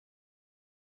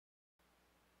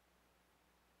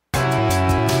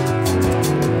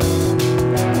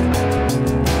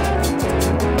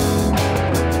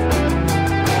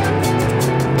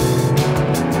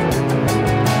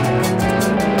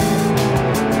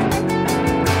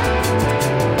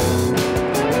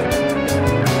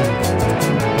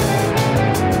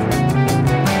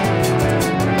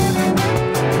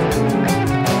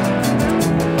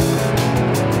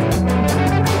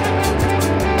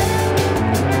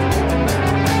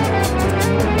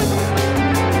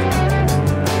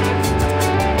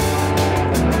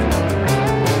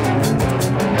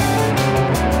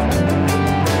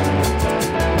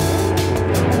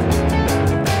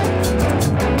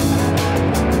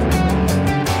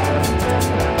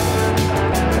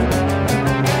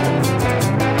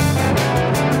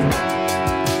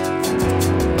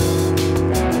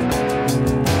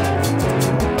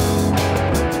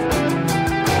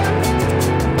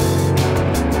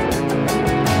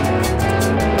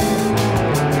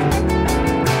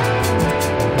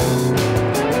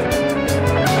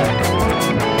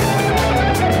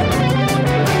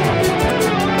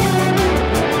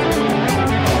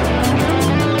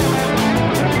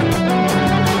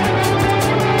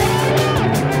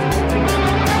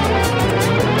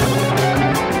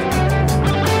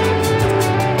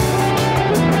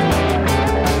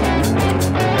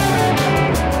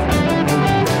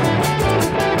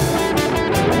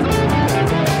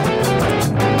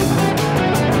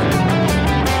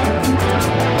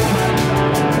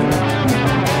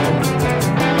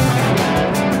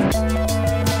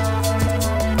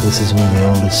is one of the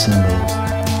oldest symbols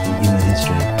in human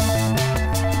history.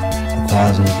 For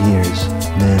thousands of years,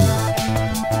 men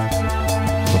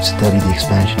have studied the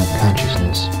expansion of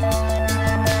consciousness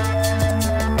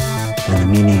and the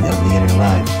meaning of the inner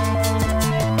life,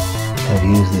 have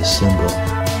used this symbol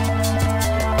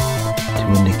to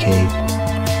indicate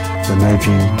the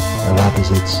merging of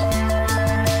opposites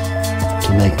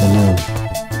to make the new.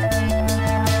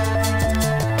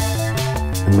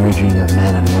 The merging of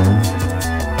man and moon,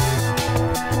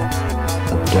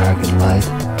 of dark and light,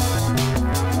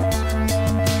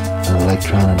 of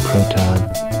electron and proton,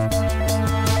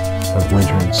 of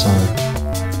winter and summer.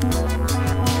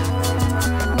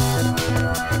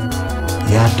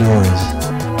 The outdoors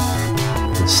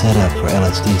is set up for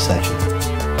LSD session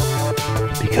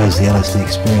because the LSD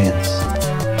experience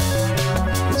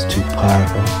is too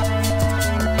powerful,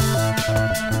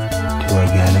 too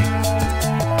organic,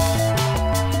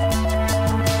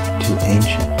 too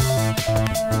ancient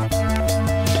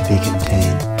to be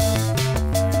contained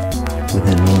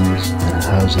within rooms and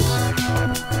houses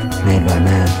made by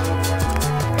man.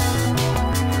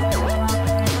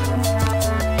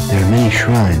 There are many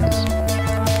shrines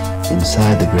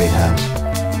inside the great house.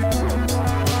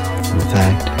 In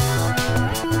fact,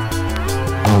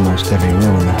 almost every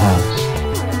room in the house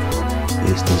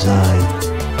is designed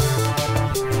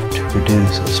to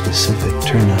produce a specific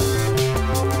turn-up.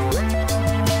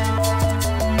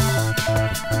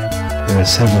 There are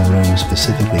several rooms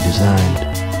specifically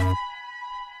designed